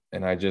love it.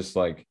 And I just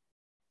like,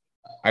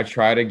 I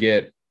try to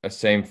get a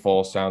same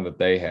full sound that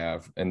they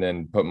have and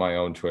then put my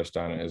own twist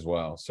on it as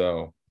well.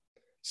 So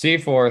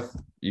Seaforth,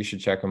 you should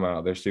check them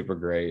out. They're super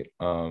great.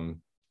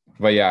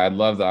 But yeah, I'd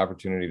love the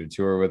opportunity to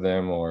tour with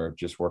them or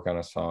just work on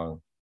a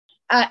song.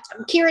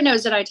 Kira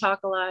knows that I talk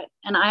a lot,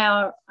 and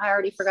I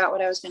already forgot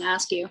what I was going to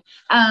ask you.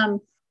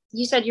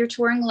 You said you're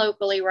touring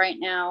locally right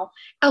now.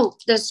 Oh,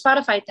 the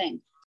Spotify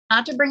thing.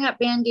 not to bring up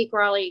Band Geek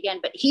Raleigh again,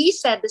 but he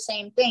said the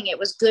same thing. It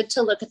was good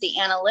to look at the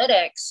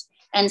analytics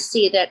and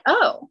see that,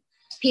 oh,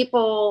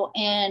 people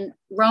in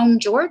Rome,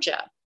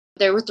 Georgia,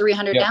 there were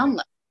 300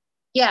 downloads.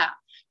 Yeah.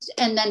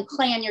 And then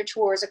plan your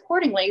tours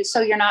accordingly. So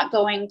you're not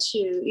going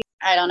to,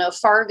 I don't know,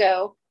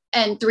 Fargo,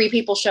 and 3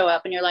 people show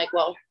up and you're like,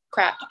 well,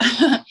 crap.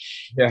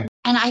 Yeah.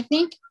 And I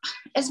think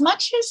as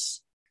much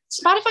as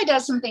Spotify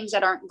does some things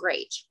that aren't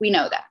great, we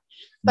know that.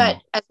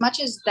 But as much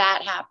as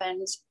that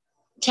happens,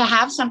 to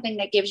have something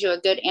that gives you a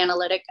good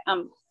analytic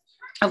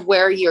of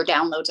where your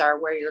downloads are,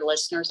 where your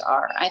listeners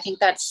are, I think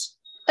that's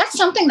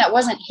something that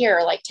wasn't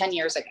here like 10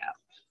 years ago.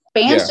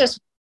 Bands just,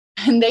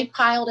 and they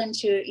piled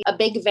into a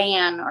big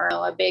van or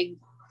a big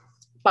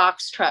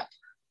box truck,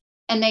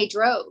 and they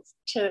drove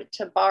to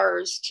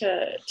bars,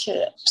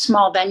 to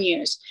small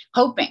venues,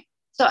 hoping.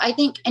 So I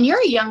think, and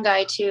you're a young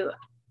guy too,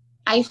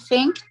 I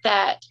think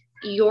that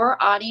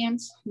your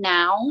audience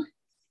now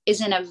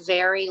is in a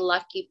very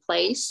lucky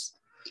place,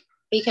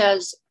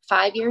 because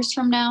 5 years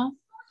from now,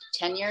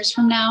 10 years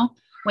from now,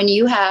 when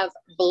you have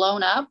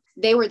blown up,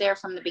 they were there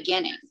from the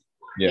beginning.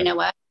 You know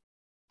what?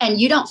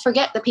 And you don't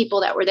forget the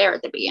people that were there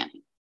at the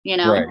beginning, you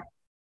know? Right.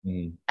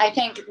 Mm-hmm. I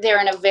think they're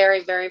in a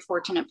very, very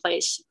fortunate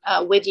place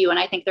with you. And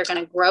I think they're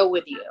going to grow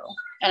with you.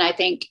 And I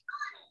think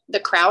the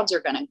crowds are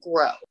going to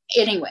grow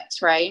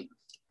anyways, right?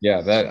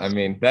 Yeah,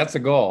 that's a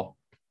goal.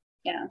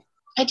 Yeah.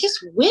 I just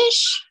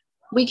wish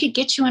we could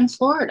get you in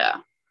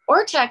Florida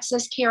or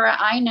Texas, Kira.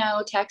 I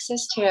know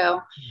Texas too.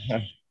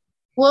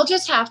 We'll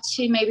just have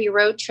to maybe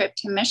road trip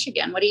to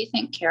Michigan. What do you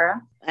think,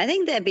 Kira? I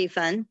think that'd be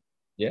fun.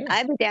 Yeah,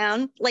 I'd be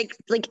down. Like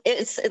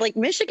it's like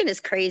Michigan is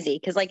crazy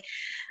because like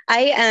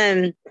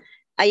I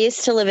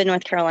used to live in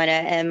North Carolina,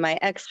 and my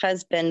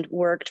ex-husband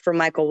worked for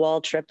Michael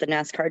Waltrip, the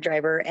NASCAR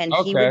driver, and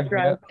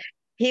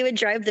he would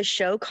drive the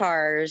show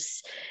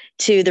cars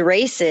to the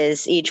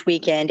races each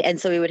weekend.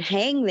 And so we would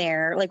hang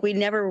there. Like we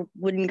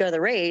wouldn't go to the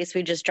race.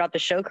 We just drop the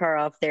show car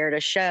off there to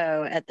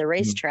show at the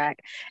racetrack.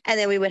 And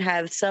then we would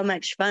have so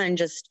much fun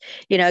just,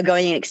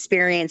 going and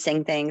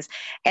experiencing things.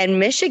 And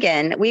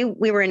Michigan, we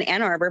were in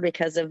Ann Arbor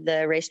because of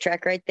the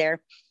racetrack right there.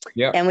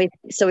 Yeah. And we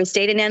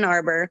stayed in Ann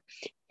Arbor.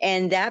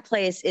 And that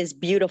place is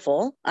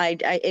beautiful.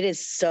 It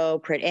is so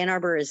pretty. Ann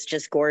Arbor is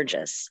just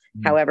gorgeous.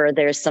 However,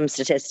 there's some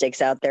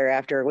statistics out there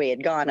after we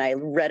had gone. I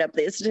read up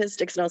the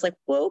statistics and I was like,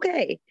 well,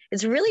 okay,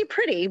 it's really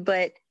pretty,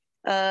 but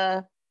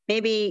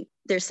maybe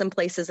there's some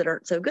places that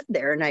aren't so good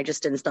there. And I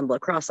just didn't stumble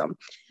across them.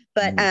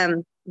 But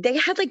they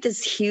had like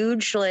this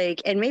huge,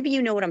 and maybe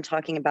you know what I'm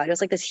talking about. It was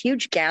like this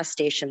huge gas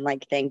station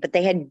like thing, but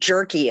they had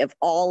jerky of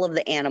all of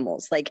the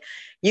animals. Like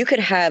you could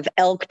have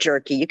elk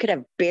jerky, you could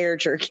have bear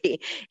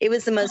jerky. It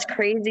was the most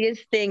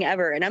craziest thing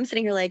ever. And I'm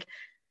sitting here like,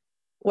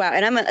 wow.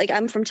 And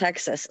I'm from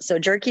Texas. So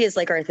jerky is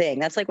like our thing.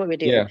 That's like what we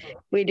do. Yeah.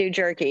 We do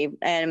jerky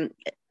and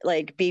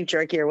like beef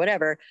jerky or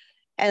whatever.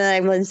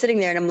 And I'm sitting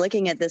there and I'm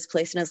looking at this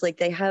place and I was like,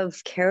 they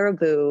have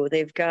caribou.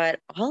 They've got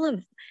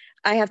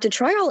I have to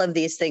try all of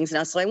these things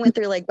now. So I went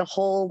through like the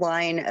whole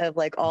line of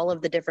like all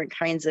of the different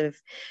kinds of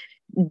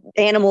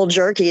animal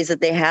jerkies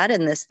that they had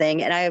in this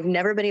thing. And I have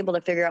never been able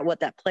to figure out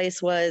what that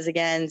place was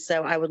again.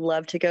 So I would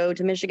love to go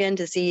to Michigan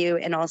to see you,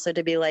 and also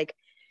to be like,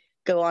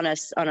 go on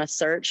a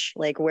search,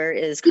 like where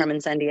is Carmen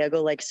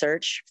Sandiego, like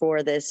search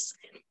for this,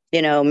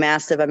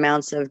 massive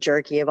amounts of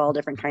jerky of all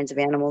different kinds of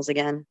animals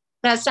again.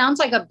 That sounds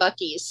like a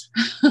Buc-ee's.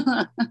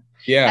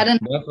 Yeah,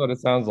 that's what it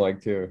sounds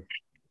like too.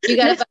 You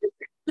got a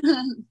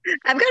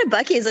I've got a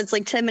Buc-ee's that's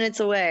like 10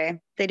 minutes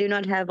away. They do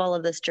not have all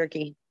of this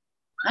jerky.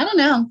 I don't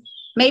know.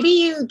 Maybe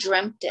you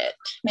dreamt it.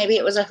 Maybe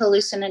it was a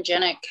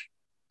hallucinogenic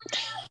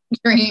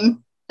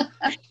dream.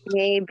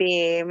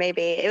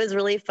 Maybe. It was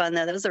really fun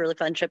though. That was a really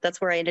fun trip.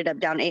 That's where I ended up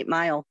down 8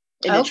 Mile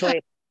in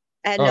Detroit.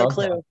 I had no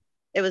clue.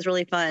 It was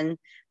really fun.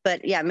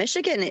 But yeah,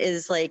 Michigan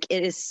is like,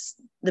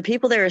 the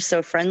people there are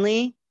so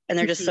friendly and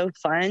they're just so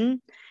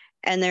fun.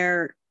 And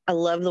I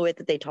love the way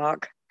that they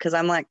talk. Because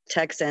I'm like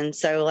Texan,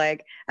 so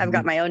like I've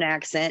got my own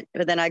accent,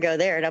 but then I go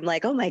there and I'm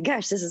like, oh my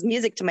gosh, this is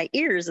music to my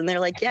ears. And they're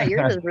like, yeah,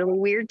 yours is really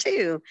weird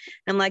too.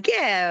 I'm like,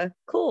 yeah,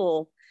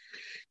 cool.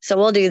 So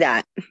we'll do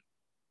that.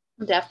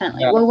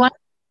 Definitely. Yeah. Well, one of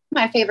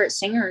my favorite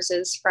singers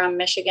is from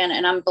Michigan,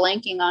 and I'm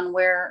blanking on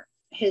where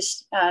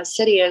his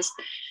city is.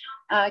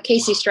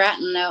 Casey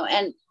Stratton, though.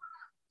 And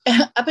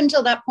up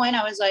until that point,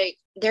 I was like,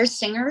 there's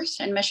singers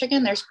in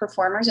Michigan, there's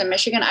performers in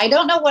Michigan. I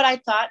don't know what I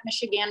thought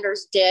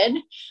Michiganders did,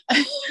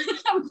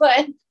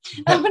 but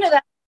up until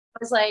that, I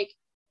was like,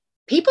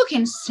 people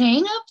can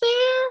sing up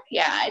there?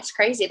 Yeah, it's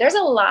crazy. There's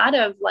a lot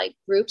of like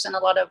groups and a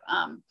lot of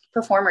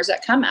performers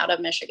that come out of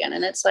Michigan,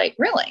 and it's like,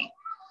 really?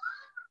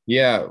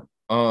 Yeah,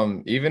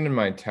 even in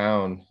my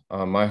town,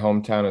 my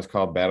hometown is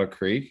called Battle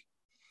Creek,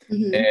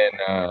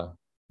 and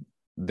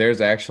there's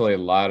actually a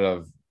lot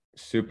of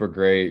super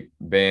great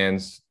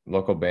bands,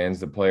 local bands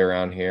that play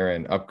around here,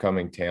 and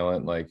upcoming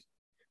talent. Like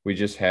we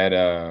just had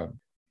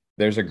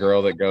there's a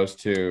girl that goes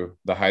to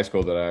the high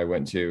school that I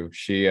went to.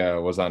 She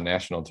was on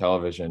national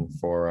television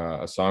for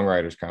a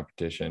songwriters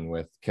competition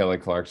with Kelly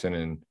Clarkson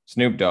and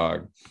Snoop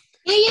Dogg.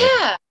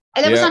 Yeah.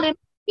 And that was on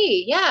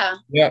Yeah.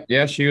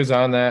 Yeah, she was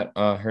on that.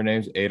 Her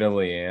name's Ada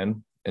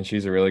Leanne, and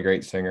she's a really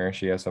great singer.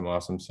 She has some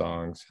awesome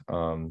songs.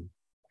 And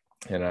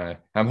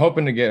I'm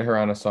hoping to get her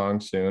on a song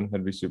soon.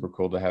 It'd be super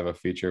cool to have a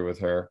feature with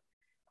her.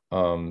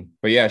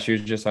 But yeah, she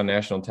was just on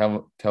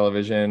national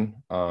television.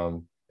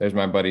 There's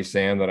my buddy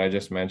Sam that I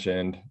just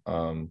mentioned.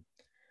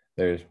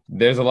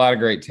 There's a lot of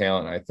great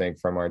talent, I think,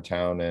 from our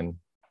town, and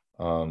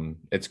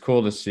it's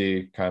cool to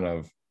see kind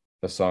of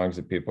the songs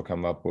that people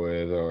come up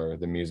with or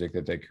the music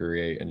that they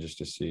create, and just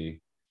to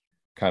see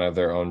kind of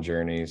their own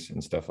journeys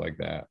and stuff like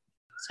that.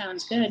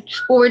 Sounds good.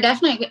 Well, we're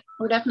definitely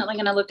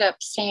going to look up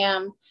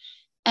Sam.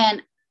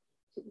 And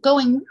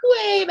going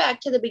way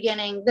back to the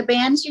beginning, the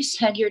bands you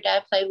said your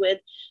dad played with,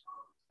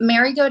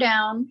 Merry Go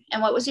Down,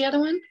 and what was the other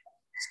one?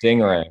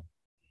 Stingray.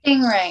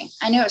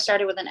 I knew it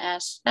started with an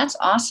S. That's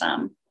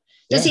awesome.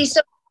 Does he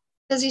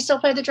still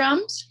play the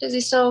drums? Does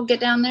he still get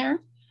down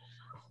there?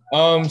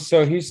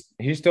 So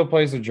he still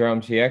plays the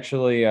drums. He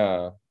actually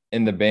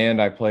in the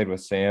band I played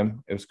with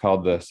Sam, it was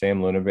called the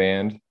Sam Luna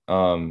Band.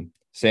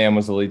 Sam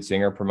was the lead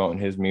singer promoting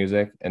his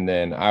music, and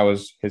then I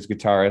was his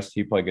guitarist.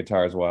 He played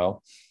guitar as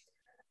well.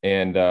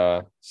 And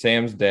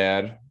Sam's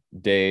dad,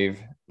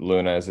 Dave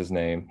Luna is his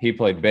name, he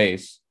played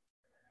bass.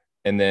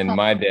 And then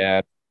my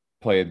dad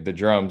played the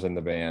drums in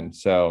the band.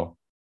 So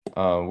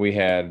we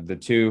had the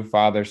two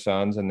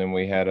father-sons, and then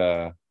we had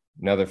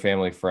another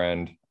family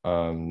friend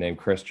named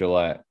Chris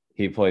Gillette.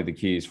 He played the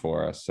keys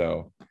for us.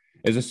 So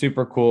it was a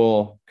super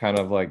cool kind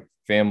of like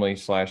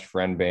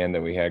family/friend band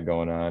that we had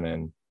going on.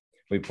 And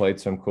we played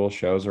some cool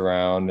shows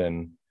around,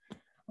 and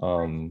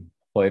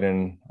played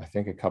in, I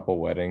think, a couple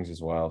weddings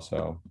as well.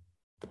 So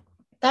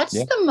that's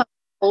the most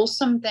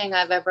wholesome thing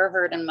I've ever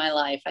heard in my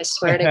life. I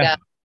swear to God.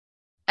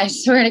 I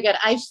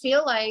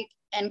feel like,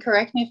 and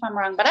correct me if I'm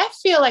wrong, but I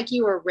feel like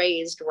you were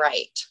raised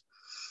right.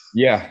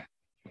 Yeah,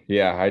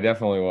 I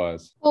definitely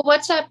was. Well,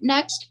 what's up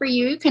next for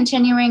you?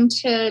 Continuing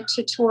to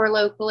tour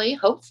locally,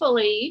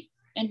 hopefully,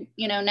 and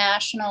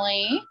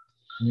nationally.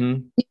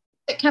 Mm-hmm.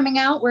 Music coming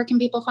out, where can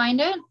people find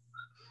it?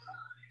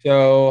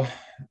 So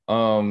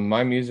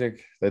my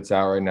music that's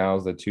out right now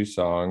is the 2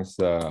 songs.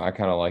 I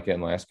Kind of Like It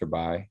and Last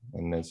Goodbye.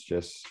 And it's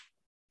just,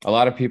 a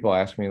lot of people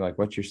ask me, like,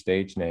 what's your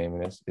stage name?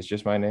 And it's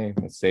just my name.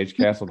 It's Sage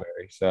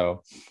Castleberry.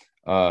 So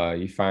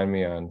you find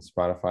me on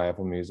Spotify,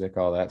 Apple Music,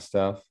 all that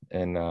stuff.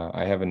 And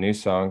I have a new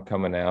song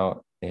coming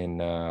out in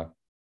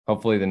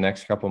hopefully the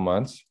next couple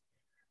months.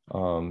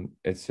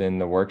 It's in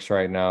the works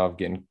right now of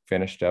getting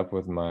finished up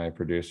with my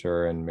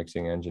producer and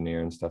mixing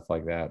engineer and stuff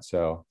like that.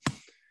 So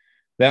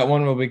that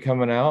one will be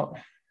coming out.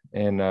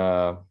 And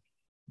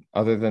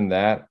other than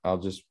that, I'll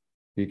just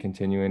be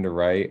continuing to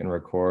write and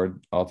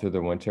record all through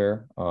the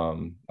winter.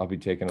 I'll be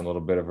taking a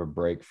little bit of a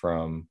break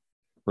from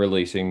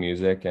releasing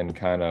music and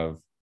kind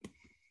of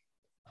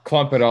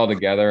clump it all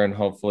together, and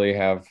hopefully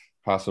have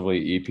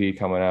possibly EP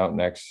coming out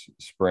next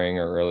spring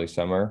or early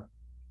summer.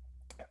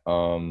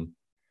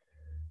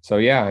 So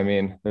yeah, I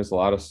mean, there's a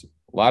lot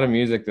of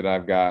music that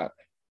I've got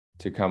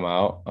to come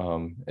out.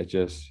 It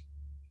just,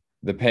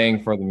 the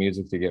paying for the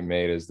music to get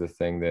made is the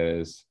thing that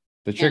is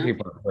the tricky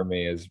part for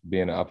me, is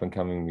being an up and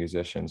coming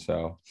musician.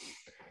 So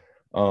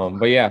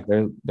but yeah,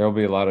 there'll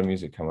be a lot of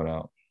music coming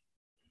out.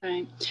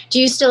 Right.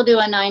 Do you still do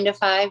a 9 to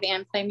 5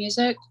 and play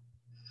music?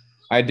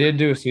 I did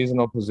do a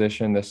seasonal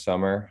position this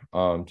summer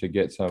to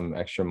get some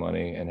extra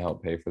money and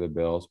help pay for the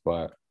bills.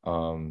 But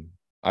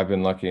I've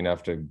been lucky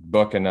enough to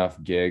book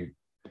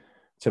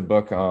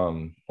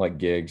like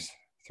gigs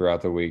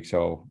throughout the week.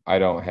 So I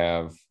don't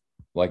have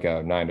like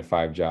a 9 to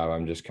 5 job.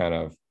 I'm just kind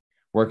of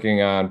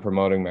working on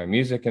promoting my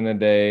music in the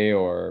day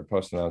or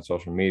posting on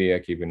social media,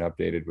 keeping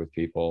updated with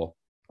people.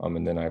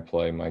 And then I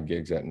play my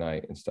gigs at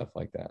night and stuff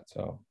like that.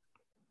 So,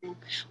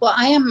 well,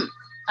 I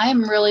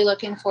am really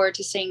looking forward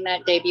to seeing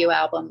that debut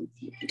album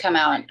come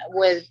out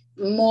with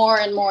more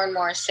and more and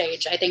more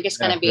Sage. I think it's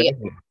going to be,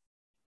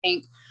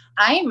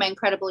 I am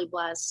incredibly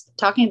blessed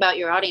talking about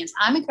your audience.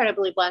 I'm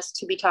incredibly blessed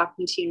to be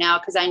talking to you now,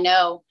 because I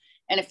know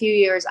in a few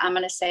years, I'm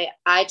going to say,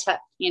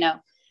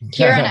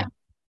 Kieran,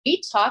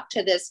 we talked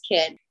to this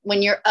kid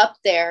when you're up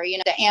there,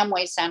 the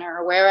Amway Center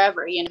or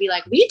wherever, be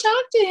like, we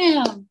talked to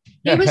him.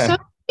 He was so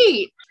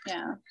sweet.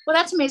 Yeah. Well,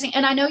 that's amazing.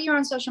 And I know you're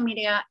on social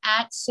media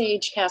at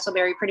Sage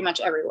Castleberry pretty much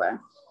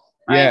everywhere.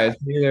 Right? Yeah,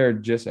 it's either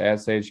just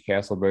at Sage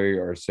Castleberry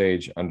or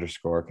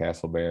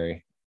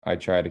Sage_Castleberry. I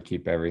try to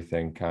keep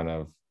everything kind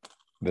of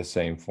the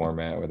same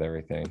format with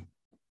everything.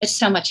 It's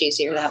so much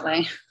easier that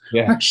way.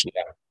 Yeah.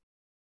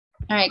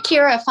 All right,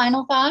 Kira,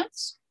 final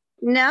thoughts?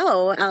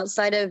 No,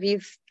 outside of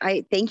you,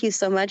 I thank you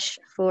so much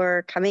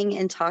for coming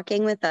and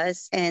talking with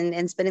us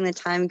and spending the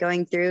time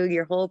going through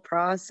your whole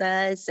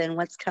process and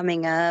what's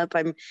coming up.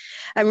 I'm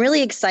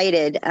really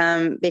excited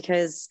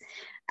because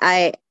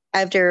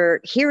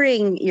after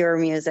hearing your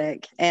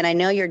music, and I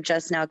know you're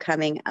just now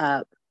coming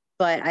up,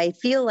 but I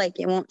feel like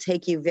it won't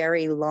take you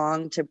very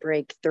long to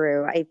break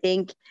through. I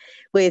think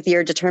with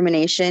your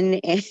determination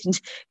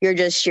and your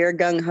just sheer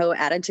gung-ho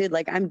attitude,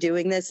 like, I'm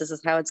doing this, this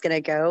is how it's going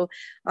to go,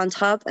 on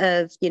top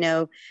of, you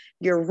know,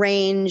 your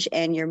range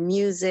and your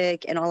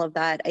music and all of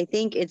that, I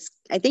think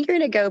you're going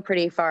to go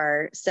pretty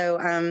far. So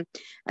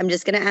I'm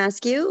just going to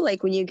ask you,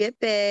 like, when you get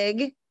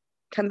big,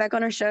 come back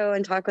on our show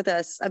and talk with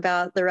us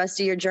about the rest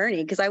of your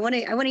journey, because I want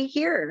to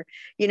hear,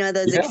 you know,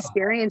 those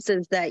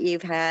experiences that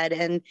you've had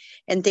and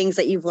things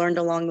that you've learned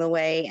along the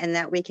way, and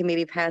that we can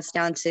maybe pass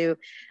down to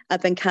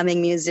up and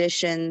coming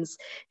musicians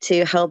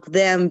to help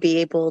them be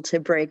able to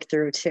break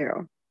through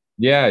too.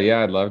 Yeah,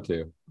 I'd love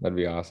to. That'd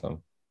be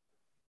awesome.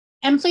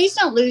 And please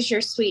don't lose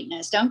your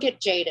sweetness. Don't get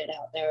jaded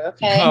out there,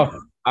 okay?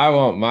 No, I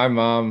won't. My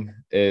mom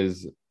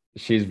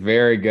she's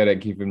very good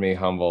at keeping me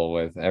humble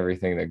with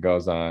everything that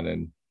goes on.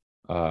 And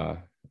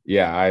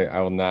I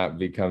will not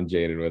become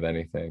jaded with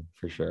anything,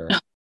 for sure.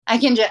 I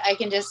can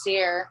just see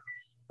her.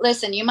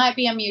 Listen, you might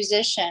be a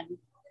musician,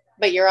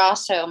 but you're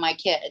also my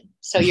kid.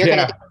 So you're going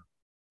to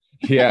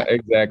Yeah,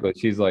 exactly.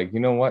 She's like, you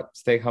know what?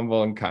 Stay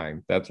humble and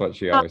kind. That's what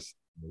she always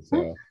says.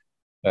 So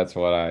that's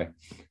what I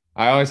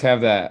always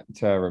have that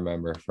to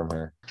remember from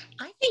her.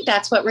 I think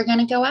that's what we're going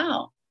to go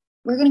out.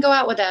 We're going to go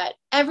out with that.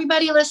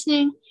 Everybody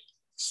listening,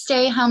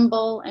 stay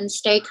humble and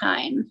stay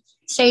kind.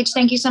 Sage,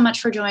 thank you so much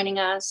for joining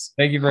us.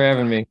 Thank you for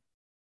having me.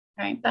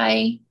 All right.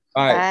 Bye.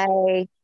 Bye. Bye.